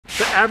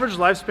The average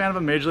lifespan of a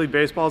Major League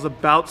Baseball is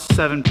about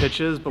 7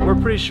 pitches, but we're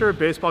pretty sure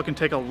baseball can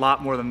take a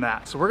lot more than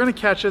that. So we're gonna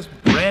catch this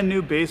brand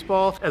new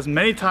baseball as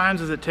many times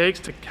as it takes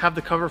to have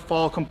the cover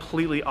fall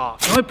completely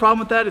off. The only problem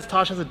with that is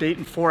Tosh has a date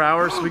in 4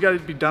 hours, so we gotta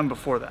be done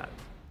before that.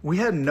 We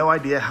had no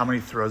idea how many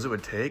throws it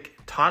would take.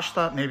 Tosh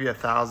thought maybe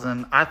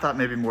 1,000, I thought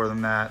maybe more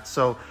than that.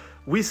 So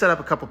we set up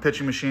a couple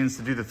pitching machines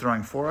to do the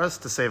throwing for us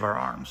to save our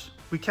arms.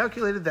 We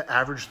calculated the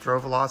average throw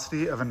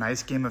velocity of a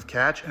nice game of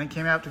catch, and it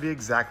came out to be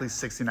exactly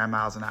 69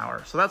 miles an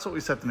hour. So that's what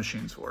we set the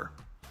machines for.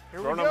 Here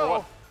we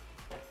go.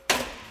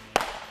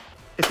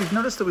 If you've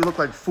noticed that we look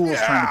like fools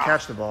trying to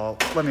catch the ball,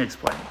 let me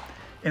explain.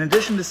 In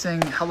addition to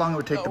seeing how long it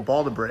would take the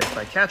ball to break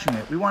by catching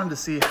it, we wanted to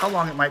see how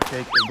long it might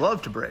take a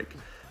glove to break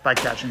by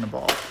catching the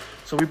ball.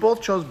 So we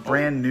both chose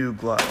brand new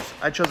gloves.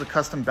 I chose a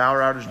custom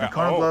Bauer Outage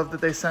Nakona glove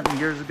that they sent me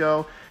years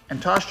ago,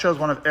 and Tosh chose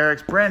one of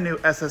Eric's brand new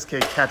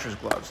SSK catcher's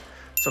gloves.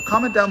 So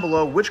comment down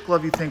below which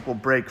glove you think will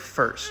break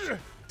first.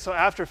 So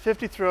after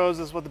 50 throws,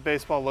 this is what the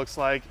baseball looks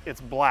like. It's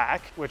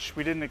black, which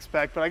we didn't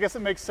expect, but I guess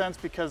it makes sense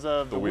because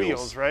of the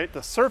wheels, right?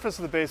 The surface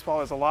of the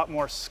baseball is a lot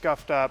more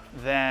scuffed up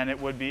than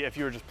it would be if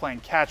you were just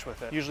playing catch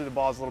with it. Usually the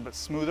ball is a little bit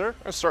smoother.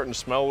 It's starting to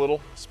smell a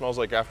little. It smells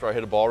like after I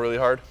hit a ball really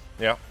hard.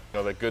 Yeah. You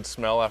know, that good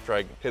smell after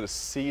I hit a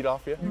seed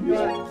off you.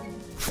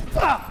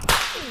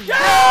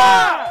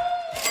 Yeah!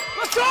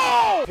 Let's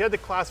go! If you had to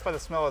classify the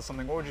smell as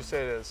something, what would you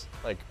say it is?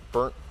 Like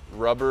burnt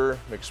rubber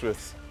mixed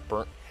with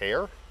burnt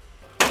hair.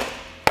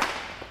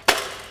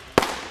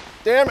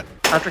 Damn it!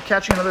 After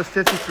catching another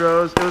 50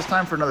 throws, it was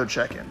time for another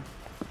check-in.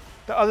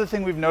 The other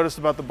thing we've noticed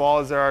about the ball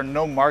is there are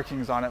no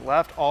markings on it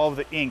left. All of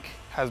the ink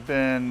has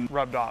been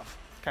rubbed off.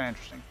 Kind of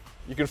interesting.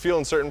 You can feel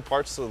in certain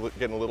parts it's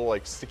getting a little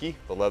like sticky.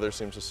 The leather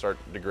seems to start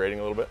degrading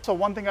a little bit. So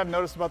one thing I've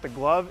noticed about the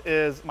glove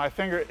is my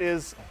finger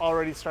is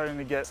already starting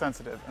to get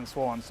sensitive and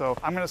swollen. So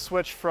I'm gonna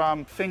switch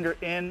from finger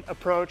in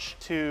approach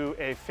to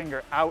a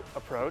finger out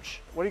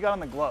approach. What do you got on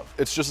the glove?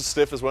 It's just as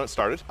stiff as when it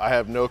started. I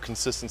have no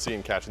consistency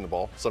in catching the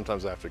ball.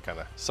 Sometimes I have to kind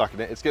of suck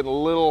it in. It's getting a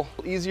little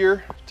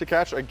easier to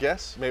catch, I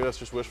guess. Maybe that's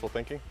just wishful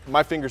thinking.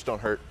 My fingers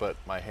don't hurt, but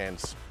my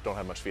hands don't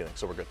have much feeling,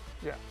 so we're good.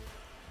 Yeah.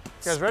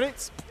 You guys ready?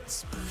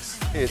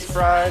 It's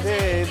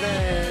Friday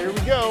then. Here we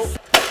go.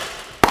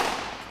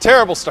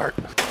 Terrible start.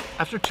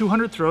 After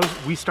 200 throws,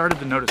 we started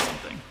to notice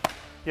something.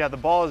 Yeah, the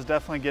ball is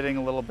definitely getting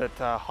a little bit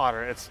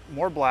hotter. It's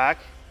more black,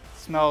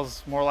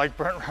 smells more like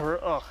burnt rubber.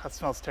 Ugh, that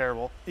smells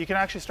terrible. You can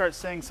actually start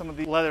seeing some of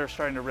the leather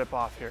starting to rip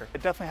off here.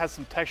 It definitely has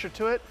some texture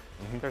to it.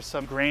 There's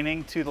some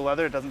graining to the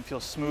leather. It doesn't feel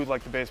smooth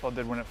like the baseball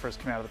did when it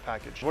first came out of the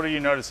package. What are you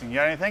noticing? You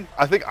got anything?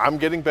 I think I'm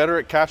getting better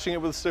at catching it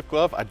with a stiff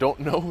glove. I don't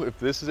know if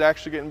this is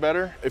actually getting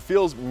better. It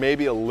feels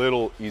maybe a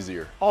little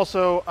easier.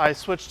 Also, I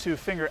switched to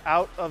finger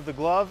out of the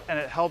glove and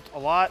it helped a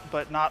lot,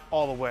 but not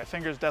all the way.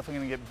 Finger's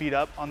definitely gonna get beat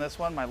up on this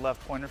one, my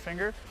left pointer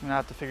finger. I'm gonna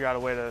have to figure out a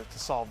way to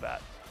solve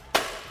that.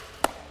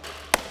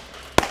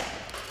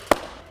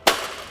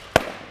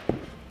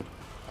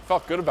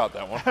 Felt good about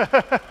that one.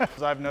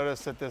 I've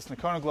noticed that this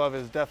Nakona glove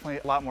is definitely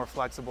a lot more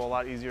flexible, a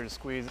lot easier to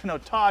squeeze. I know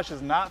Tosh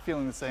is not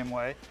feeling the same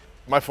way.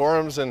 My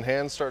forearms and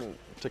hands starting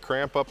to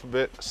cramp up a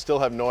bit. Still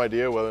have no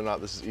idea whether or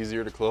not this is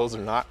easier to close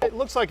or not. It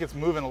looks like it's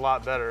moving a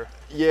lot better.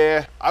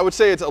 Yeah, I would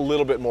say it's a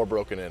little bit more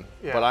broken in,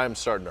 but I am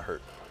starting to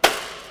hurt.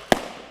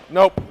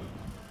 Nope.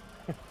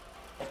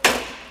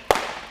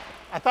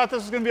 I thought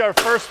this was gonna be our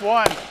first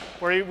one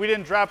where we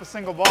didn't drop a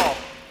single ball.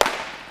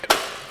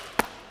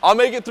 I'll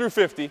make it through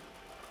 50.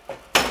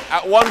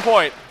 At one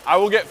point, I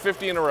will get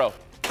 50 in a row.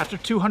 After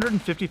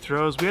 250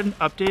 throws, we had an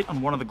update on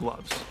one of the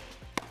gloves.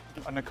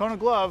 A Nakona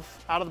glove,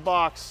 out of the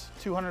box,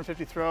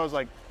 250 throws,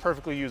 like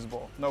perfectly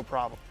usable, no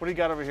problem. What do you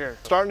got over here?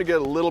 Starting to get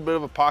a little bit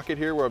of a pocket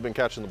here where I've been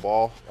catching the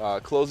ball.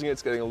 Closing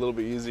it's getting a little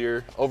bit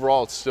easier.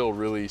 Overall, it's still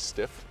really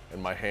stiff,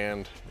 and my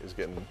hand is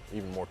getting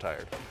even more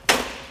tired.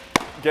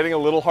 Getting a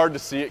little hard to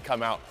see it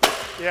come out.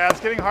 Yeah, it's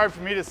getting hard for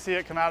me to see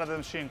it come out of the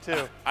machine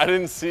too. I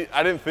didn't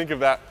think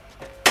of that.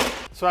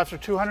 So after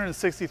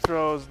 260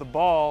 throws, the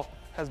ball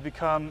has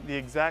become the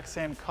exact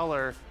same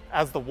color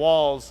as the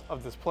walls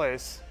of this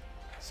place.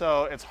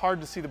 So it's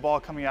hard to see the ball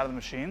coming out of the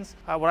machines.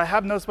 What I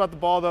have noticed about the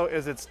ball though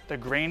is it's the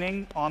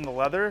graining on the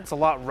leather. It's a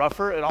lot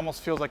rougher. It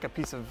almost feels like a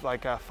piece of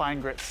like a fine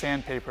grit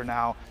sandpaper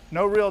now.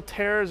 No real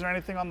tears or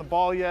anything on the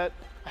ball yet.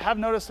 I have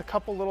noticed a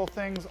couple little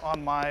things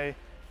on my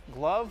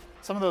glove.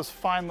 Some of those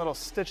fine little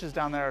stitches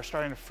down there are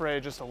starting to fray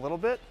just a little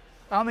bit.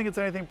 I don't think it's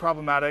anything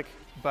problematic,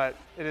 but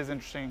it is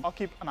interesting. I'll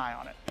keep an eye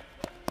on it.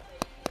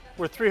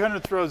 We're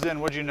 300 throws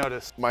in, what'd you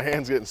notice? My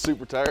hand's getting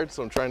super tired,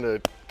 so I'm trying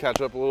to catch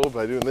up a little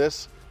by doing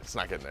this. It's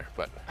not getting there,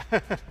 but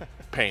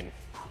pain.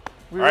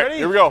 We All ready? Right,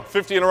 here we go,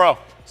 50 in a row,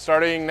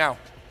 starting now.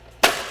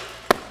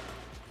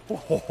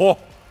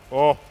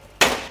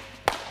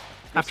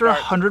 After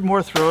 100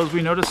 more throws,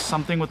 we noticed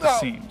something with the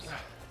seams.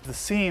 The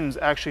seams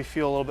actually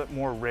feel a little bit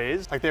more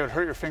raised, like they would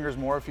hurt your fingers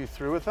more if you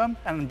threw with them.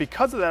 And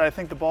because of that, I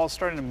think the ball is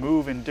starting to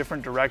move in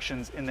different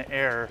directions in the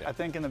air. I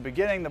think in the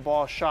beginning, the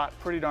ball shot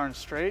pretty darn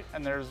straight,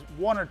 and there's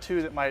one or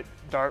two that might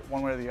dart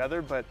one way or the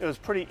other, but it was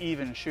pretty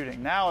even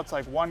shooting. Now it's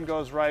like one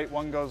goes right,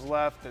 one goes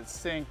left, it's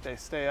synced, they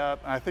stay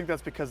up. And I think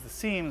that's because the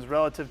seams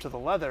relative to the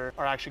leather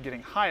are actually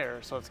getting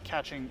higher, so it's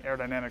catching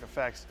aerodynamic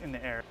effects in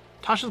the air.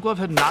 Tosh's glove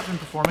had not been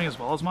performing as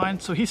well as mine,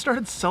 so he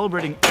started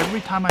celebrating every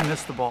time I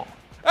missed the ball.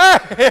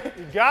 Hey,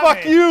 you got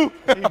fuck me. you!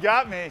 You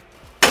got me.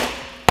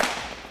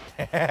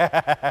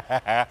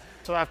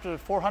 So after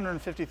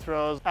 450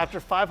 throws, after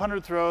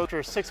 500 throws,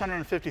 after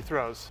 650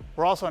 throws,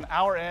 we're also an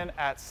hour in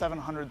at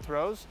 700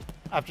 throws.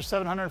 After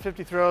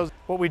 750 throws,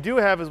 what we do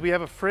have is we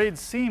have a frayed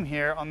seam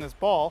here on this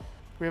ball.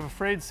 We have a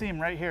frayed seam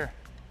right here.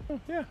 Oh,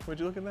 yeah, would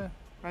you look at that?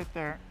 Right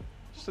there.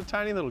 Just a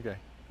tiny little guy.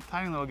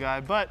 Tiny little guy,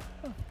 but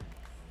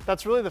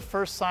that's really the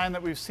first sign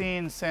that we've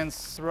seen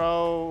since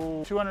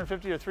throw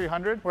 250 or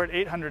 300. We're at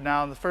 800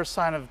 now, and the first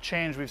sign of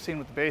change we've seen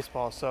with the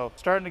baseball. So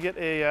starting to get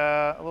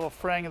a little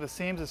fraying of the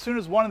seams. As soon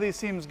as one of these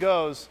seams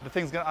goes, the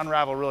thing's gonna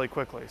unravel really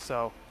quickly.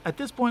 So at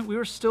this point, we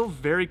were still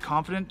very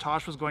confident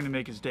Tosh was going to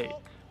make his date.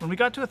 When we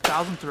got to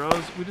 1,000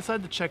 throws, we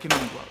decided to check in on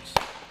the gloves.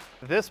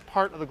 This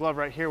part of the glove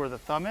right here where the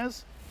thumb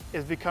is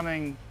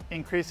becoming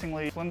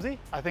increasingly flimsy.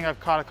 I think I've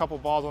caught a couple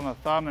balls on the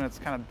thumb and it's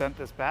kind of bent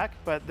this back,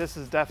 but this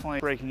is definitely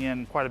breaking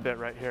in quite a bit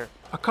right here.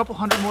 A couple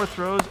hundred more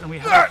throws and we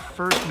have our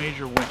first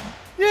major win.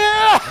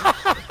 Yeah!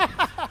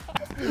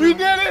 We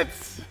did it!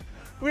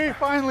 We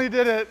finally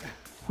did it.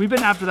 We've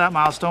been after that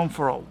milestone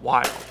for a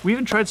while. We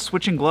even tried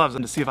switching gloves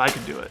to see if I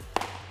could do it.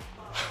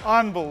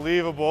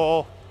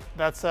 Unbelievable.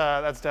 That's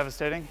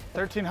devastating.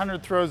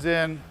 1,300 throws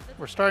in.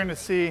 We're starting to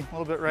see a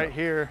little bit right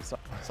here,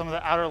 some of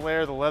the outer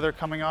layer of the leather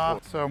coming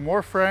off. So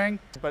more fraying,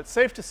 but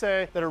safe to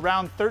say that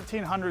around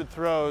 1,300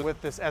 throws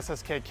with this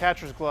SSK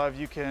catcher's glove,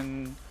 you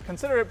can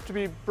consider it to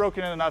be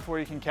broken in enough where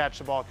you can catch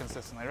the ball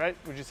consistently, right?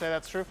 Would you say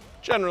that's true?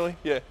 Generally,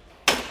 yeah.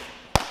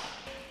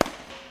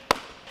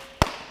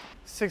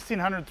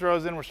 1,600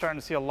 throws in, we're starting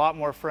to see a lot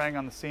more fraying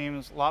on the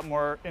seams, a lot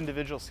more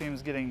individual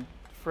seams getting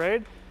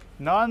frayed.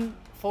 None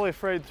fully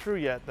frayed through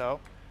yet though,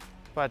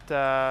 but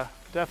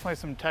definitely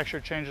some texture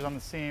changes on the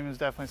seams,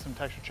 definitely some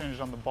texture changes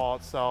on the ball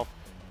itself.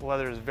 The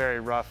leather is very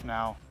rough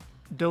now.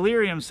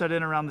 Delirium set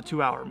in around the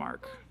 2-hour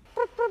mark.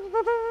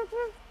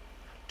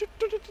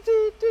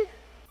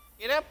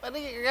 Get up,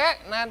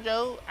 now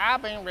Joe.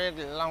 I've been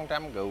ready a long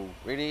time ago.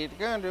 Ready to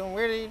go,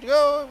 ready to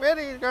go,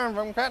 ready to go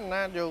from cutting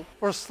now Joe.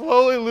 We're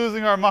slowly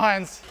losing our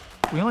minds.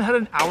 We only had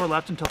an hour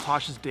left until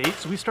Tosh's date,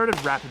 so we started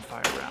rapid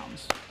fire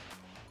rounds.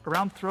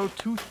 Around throw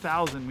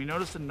 2,000, we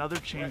noticed another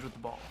change with the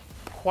ball.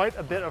 Quite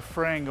a bit of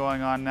fraying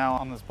going on now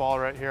on this ball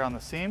right here on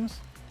the seams.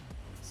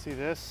 See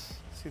this?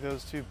 See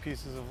those two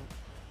pieces of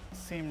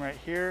seam right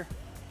here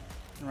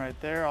and right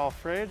there, all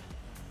frayed. And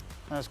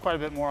there's quite a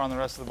bit more on the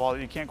rest of the ball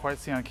that you can't quite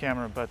see on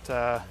camera,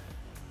 but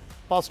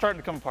ball's starting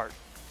to come apart.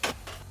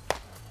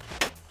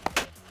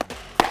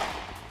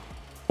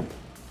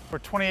 We're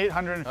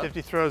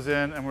 2,850 throws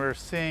in, and we're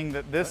seeing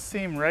that this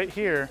seam right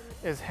here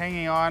is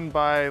hanging on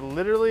by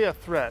literally a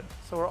thread.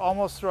 So we're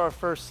almost through our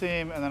first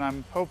seam, and then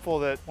I'm hopeful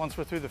that once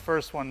we're through the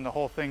first one, the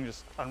whole thing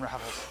just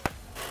unravels.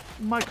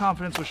 My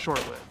confidence was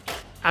short-lived.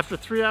 After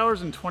 3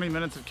 hours and 20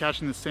 minutes of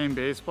catching the same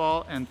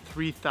baseball and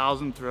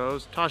 3,000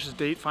 throws, Tosh's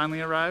date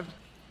finally arrived.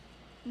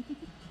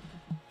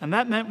 And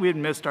that meant we had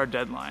missed our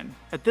deadline.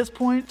 At this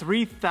point,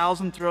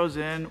 3,000 throws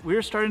in, we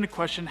were starting to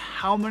question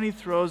how many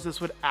throws this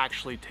would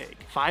actually take.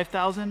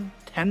 5,000?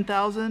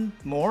 10,000?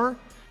 More?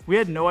 We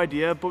had no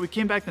idea, but we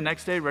came back the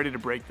next day ready to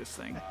break this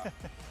thing.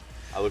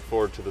 I look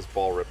forward to this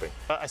ball ripping.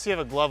 I see you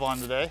have a glove on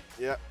today.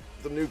 Yeah,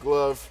 the new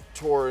glove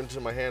tore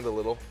into my hand a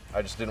little.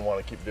 I just didn't want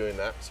to keep doing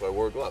that, so I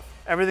wore a glove.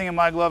 Everything in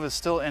my glove is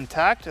still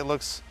intact. It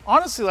looks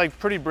honestly like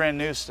pretty brand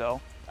new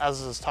still,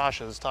 as is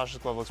Tosh's. Tosh's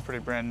glove looks pretty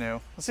brand new.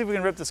 Let's see if we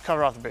can rip this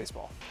cover off the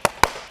baseball.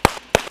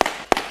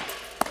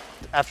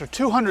 After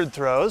 200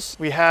 throws,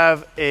 we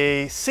have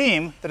a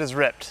seam that is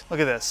ripped. Look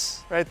at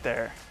this, right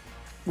there.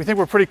 We think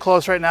we're pretty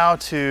close right now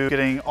to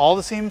getting all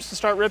the seams to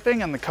start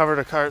ripping and the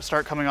cover to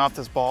start coming off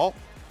this ball.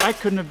 I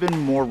couldn't have been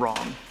more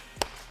wrong.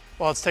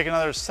 Well, it's taken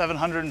another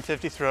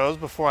 750 throws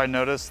before I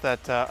noticed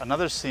that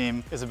another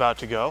seam is about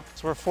to go.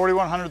 So we're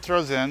 4,100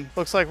 throws in.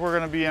 Looks like we're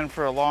gonna be in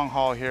for a long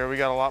haul here. We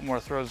got a lot more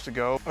throws to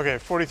go. Okay,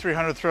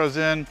 4,300 throws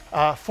in.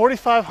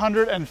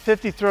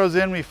 4,550 throws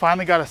in, we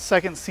finally got a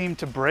second seam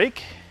to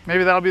break.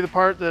 Maybe that'll be the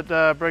part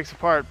that breaks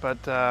apart, but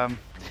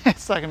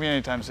it's not gonna be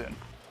anytime soon.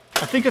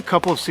 I think a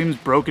couple of seams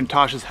broke in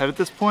Tosh's head at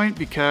this point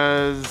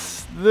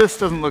because this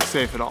doesn't look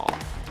safe at all.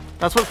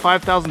 That's what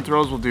 5,000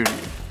 throws will do to you.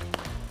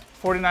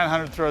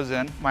 4,900 throws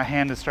in, my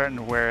hand is starting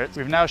to wear it.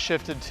 We've now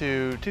shifted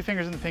to 2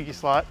 fingers in the pinky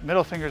slot,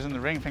 middle finger's in the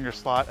ring finger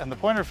slot, and the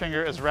pointer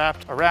finger is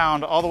wrapped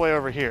around all the way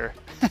over here.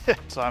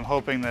 So I'm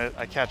hoping that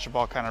I catch the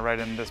ball kind of right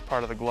in this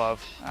part of the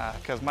glove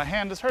because my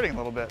hand is hurting a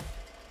little bit.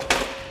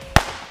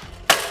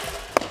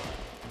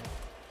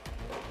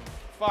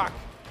 Fuck.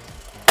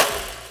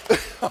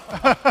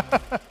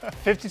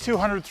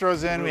 5,200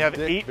 throws in, we have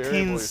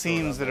 18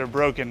 seams that are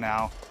broken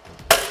now.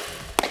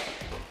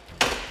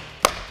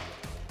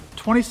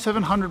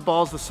 2,700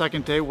 balls the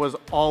second day was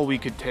all we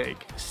could take.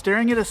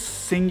 Staring at a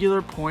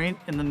singular point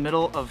in the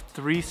middle of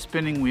 3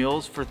 spinning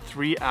wheels for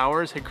 3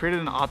 hours had created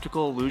an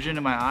optical illusion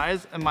in my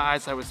eyes, and my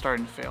eyesight was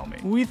starting to fail me.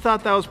 We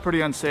thought that was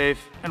pretty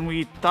unsafe, and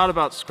we thought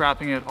about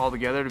scrapping it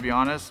altogether, to be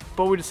honest,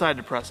 but we decided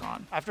to press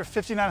on. After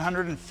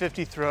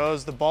 5,950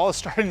 throws, the ball is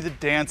starting to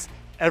dance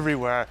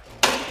everywhere.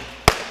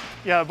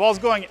 Yeah, the ball's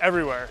going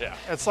everywhere. Yeah.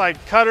 It's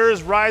like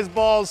cutters, rise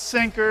balls,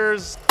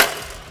 sinkers.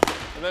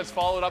 And then it's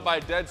followed up by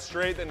a dead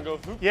straight, then go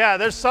whoop. Yeah,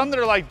 there's some that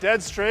are like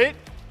dead straight,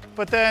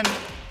 but then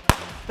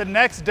the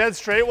next dead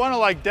straight one will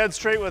like dead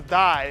straight with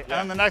die, and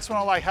then the next one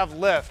will like have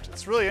lift.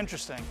 It's really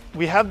interesting.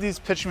 We have these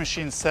pitching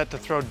machines set to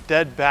throw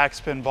dead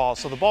backspin balls,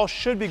 so the ball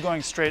should be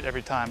going straight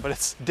every time, but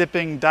it's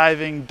dipping,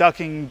 diving,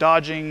 ducking,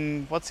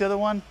 dodging. What's the other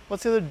one?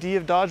 What's the other D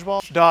of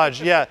dodgeball?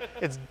 Dodge, yeah.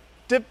 It's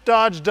dip,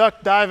 dodge,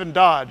 duck, dive, and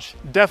dodge.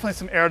 Definitely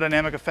some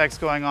aerodynamic effects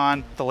going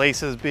on. The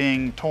laces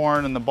being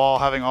torn and the ball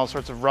having all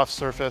sorts of rough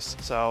surface.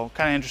 So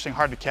kind of interesting,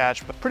 hard to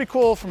catch, but pretty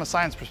cool from a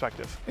science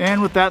perspective.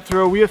 And with that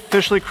throw, we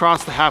officially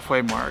crossed the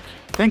halfway mark.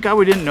 Thank God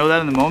we didn't know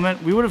that in the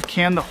moment. We would have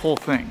canned the whole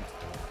thing.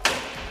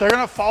 They're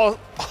gonna fall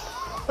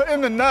in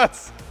the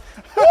nuts.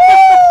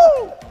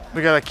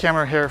 We got a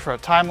camera here for a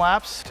time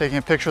lapse, taking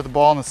a picture of the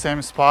ball in the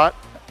same spot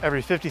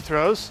every 50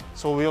 throws.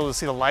 So we'll be able to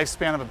see the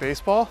lifespan of a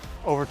baseball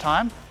over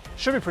time.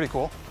 Should be pretty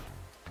cool.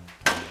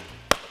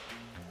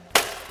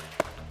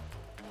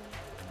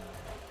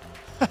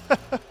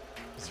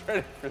 It's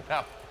ready for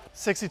that.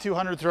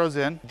 6,200 throws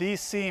in.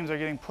 These seams are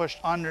getting pushed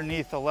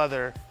underneath the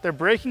leather. They're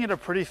breaking at a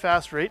pretty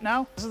fast rate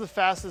now. This is the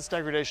fastest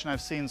degradation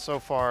I've seen so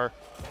far.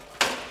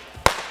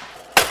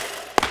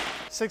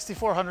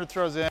 6,400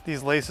 throws in.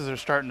 These laces are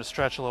starting to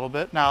stretch a little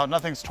bit. Now,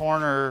 nothing's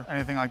torn or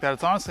anything like that.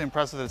 It's honestly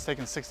impressive that it's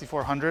taken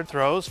 6,400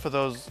 throws for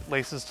those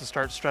laces to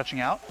start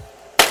stretching out.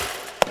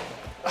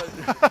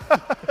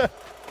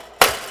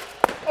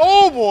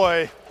 Oh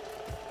boy.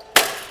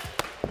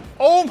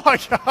 Oh my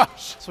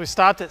gosh. So we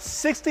stopped at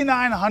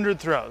 6,900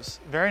 throws.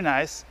 Very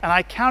nice. And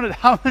I counted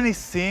how many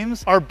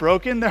seams are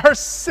broken. There are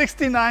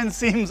 69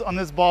 seams on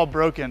this ball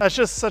broken. That's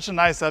just such a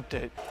nice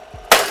update.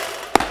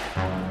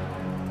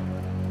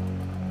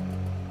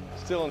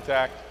 Still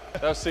intact.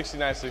 That was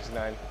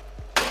 69.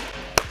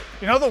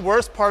 You know the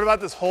worst part about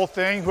this whole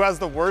thing, who has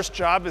the worst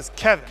job, is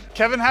Kevin.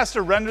 Kevin has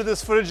to render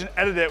this footage and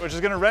edit it, which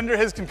is gonna render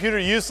his computer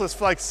useless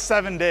for like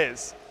 7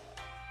 days.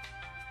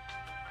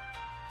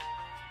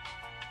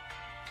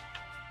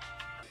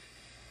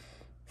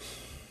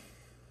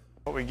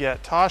 What we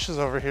get, Tosh is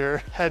over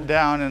here, head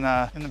down in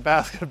the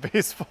basket of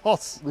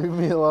baseballs. Leave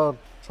me alone,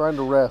 trying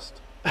to rest.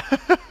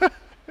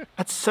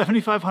 At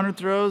 7,500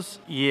 throws,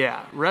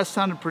 yeah, rest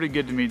sounded pretty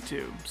good to me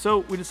too.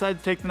 So we decided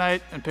to take the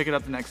night and pick it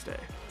up the next day.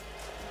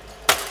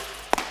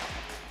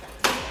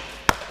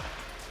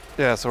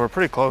 Yeah, so we're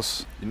pretty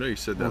close. You know you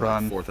said that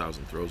about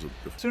 4,000 throws. As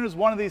soon as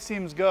one of these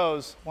seams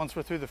goes, once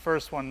we're through the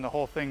first one, the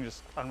whole thing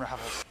just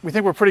unravels. We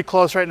think we're pretty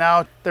close right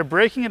now. They're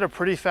breaking at a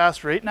pretty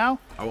fast rate now.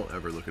 I won't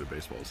ever look at a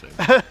baseball the same.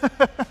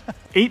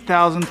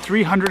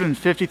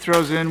 8,350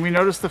 throws in, we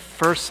noticed the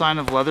first sign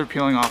of leather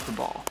peeling off the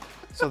ball.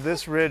 So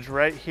this ridge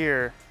right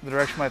here, the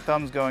direction my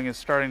thumb's going, is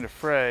starting to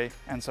fray,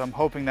 and so I'm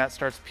hoping that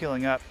starts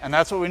peeling up. And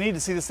that's what we need to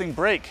see this thing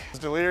break.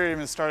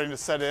 Delirium is starting to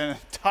set in.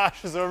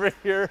 Tosh is over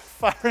here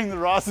firing the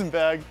rosin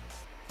bag.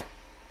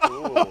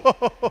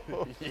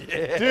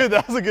 Yeah. Dude,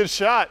 that was a good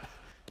shot.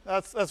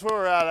 That's where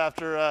we're at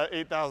after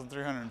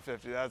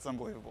 8,350. That's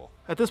unbelievable.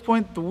 At this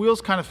point, the wheels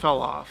kind of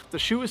fell off. The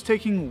shoot was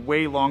taking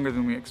way longer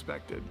than we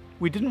expected.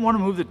 We didn't want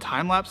to move the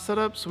time-lapse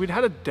setup, so we'd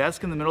had a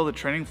desk in the middle of the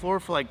training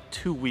floor for like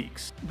 2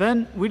 weeks.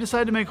 Then we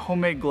decided to make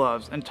homemade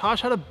gloves, and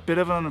Tosh had a bit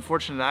of an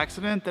unfortunate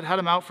accident that had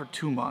him out for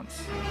 2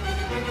 months.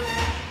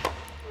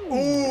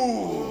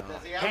 Ooh,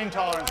 pain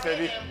tolerance,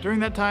 baby. During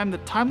that time, the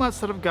time-lapse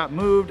setup got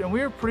moved, and we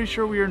were pretty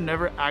sure we were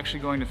never actually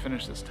going to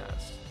finish this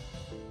test.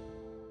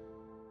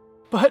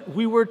 But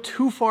we were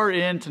too far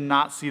in to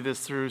not see this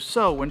through,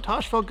 so when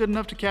Tosh felt good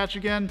enough to catch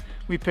again,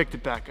 we picked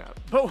it back up.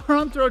 But we're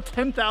on throw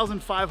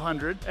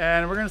 10,500,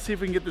 and we're gonna see if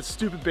we can get this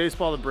stupid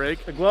baseball to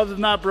break. The gloves have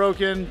not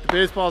broken, the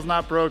baseball's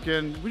not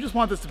broken. We just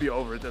want this to be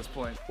over at this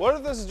point. What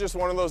if this is just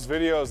one of those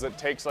videos that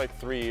takes like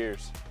 3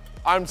 years?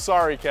 I'm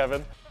sorry,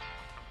 Kevin.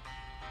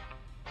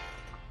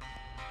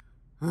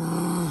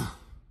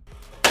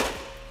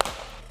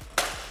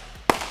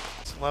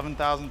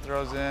 11,000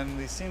 throws in.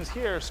 These seams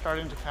here are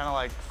starting to kind of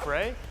like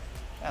fray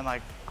and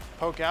like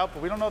poke out,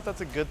 but we don't know if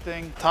that's a good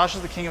thing. Tosh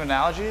is the king of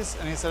analogies,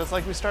 and he said it's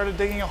like we started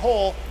digging a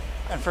hole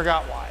and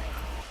forgot why.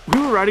 We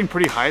were riding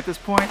pretty high at this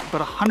point,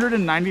 but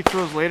 190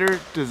 throws later,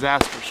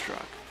 disaster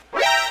struck.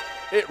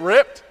 It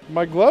ripped?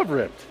 My glove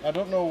ripped. I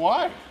don't know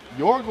why.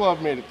 Your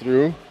glove made it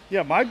through.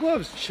 Yeah, my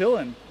glove's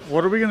chilling.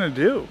 What are we gonna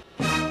do?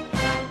 I'm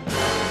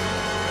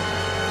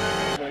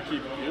gonna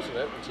keep using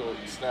it until it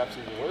snaps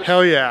even worse.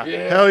 Hell yeah.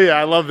 Hell yeah,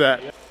 I love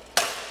that.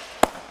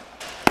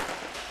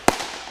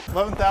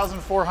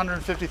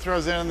 11,450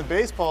 throws in, and the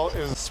baseball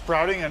is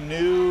sprouting a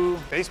new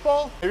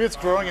baseball? Maybe it's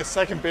growing a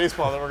second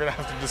baseball that we're gonna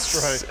have to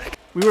destroy. Sick.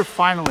 We were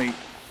finally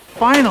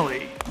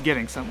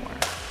getting somewhere.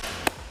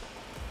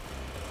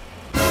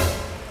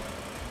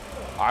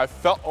 I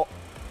felt, oh,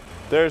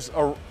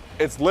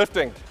 it's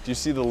lifting. Do you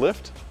see the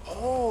lift?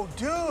 Oh,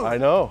 dude. I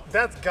know.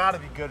 That's gotta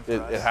be good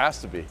for us. It has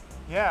to be.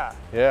 Yeah.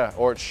 Yeah,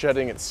 or it's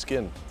shedding its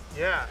skin.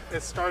 Yeah,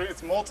 it's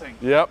molting.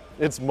 Yep,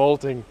 it's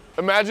molting.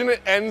 Imagine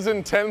it ends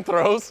in 10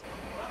 throws.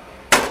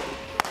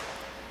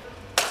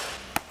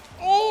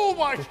 Oh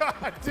my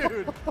God,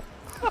 dude.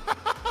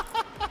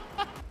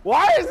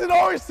 Why is it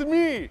always to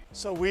me?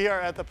 So we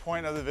are at the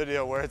point of the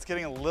video where it's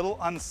getting a little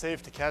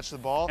unsafe to catch the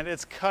ball, and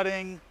it's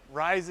cutting,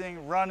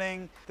 rising,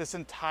 running. This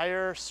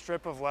entire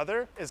strip of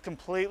leather is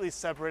completely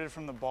separated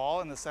from the ball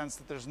in the sense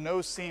that there's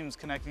no seams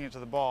connecting it to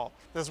the ball.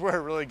 This is where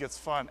it really gets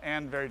fun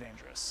and very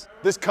dangerous.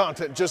 This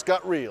content just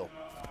got real.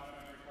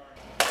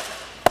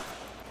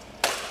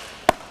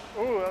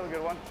 Ooh, that was a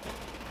good one.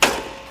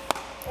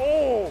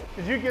 Oh,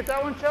 did you get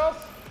that one, Chelsea?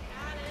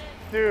 Got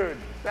it. Dude,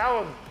 that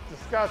was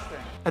disgusting.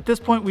 At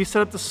this point, we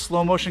set up the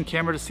slow motion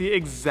camera to see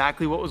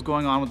exactly what was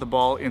going on with the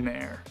ball in the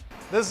air.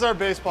 This is our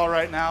baseball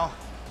right now.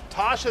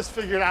 Tosh has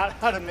figured out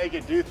how to make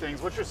it do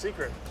things. What's your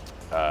secret?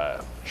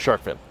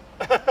 Shark fin.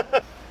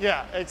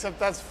 Yeah, except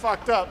that's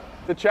fucked up.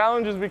 The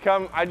challenge has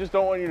become, I just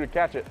don't want you to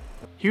catch it.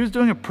 He was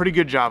doing a pretty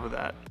good job of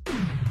that.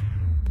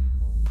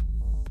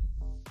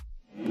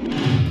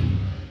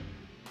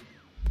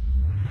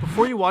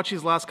 Before you watch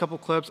these last couple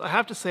clips, I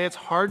have to say it's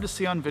hard to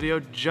see on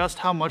video just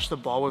how much the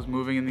ball was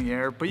moving in the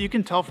air, but you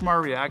can tell from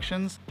our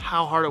reactions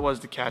how hard it was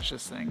to catch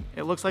this thing.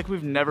 It looks like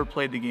we've never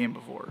played the game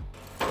before.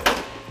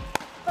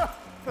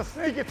 The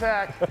sneak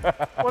attack.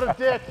 What a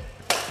dick.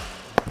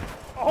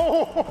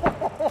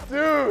 Oh,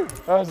 dude.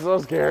 That was so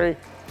scary.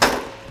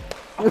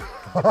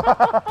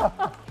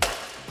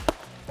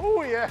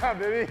 Oh yeah,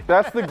 baby.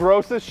 That's the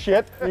grossest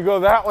shit. You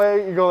go that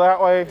way, you go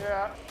that way.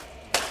 Yeah.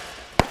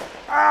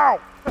 Ow!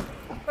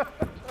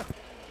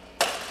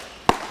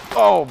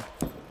 Oh,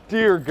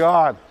 dear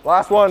God.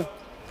 Last one.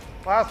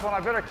 Last one, I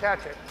better catch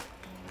it.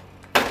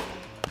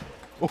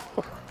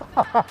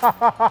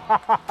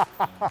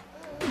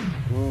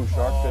 Ooh,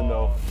 shark fin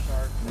though.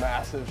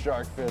 Massive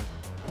shark fin.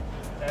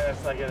 And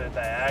it's like at a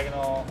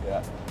diagonal.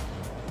 Yeah.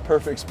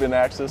 Perfect spin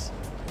axis.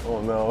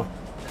 Oh no.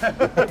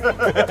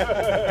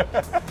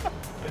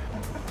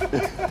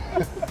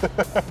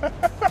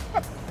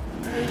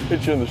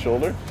 Hit you in the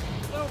shoulder?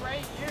 No, right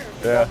here.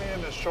 Yeah. Got me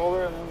in the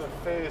shoulder and then the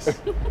face.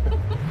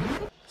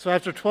 So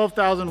after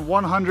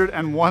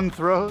 12,101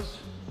 throws,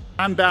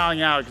 I'm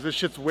bowing out because this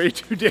shit's way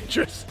too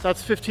dangerous.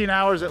 That's 15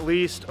 hours at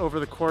least over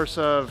the course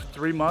of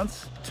 3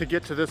 months to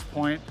get to this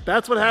point.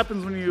 That's what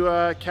happens when you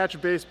catch a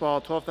baseball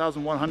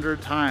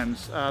 12,100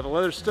 times. The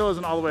leather still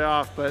isn't all the way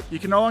off, but you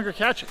can no longer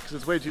catch it because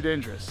it's way too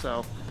dangerous.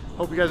 So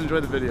hope you guys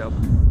enjoyed the video.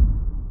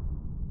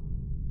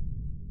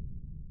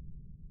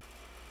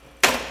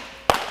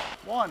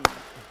 One.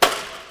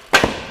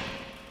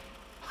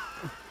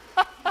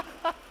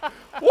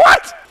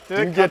 What?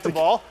 Did it cut the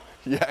ball?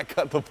 Yeah, I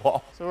cut the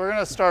ball. So we're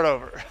gonna start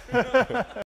over.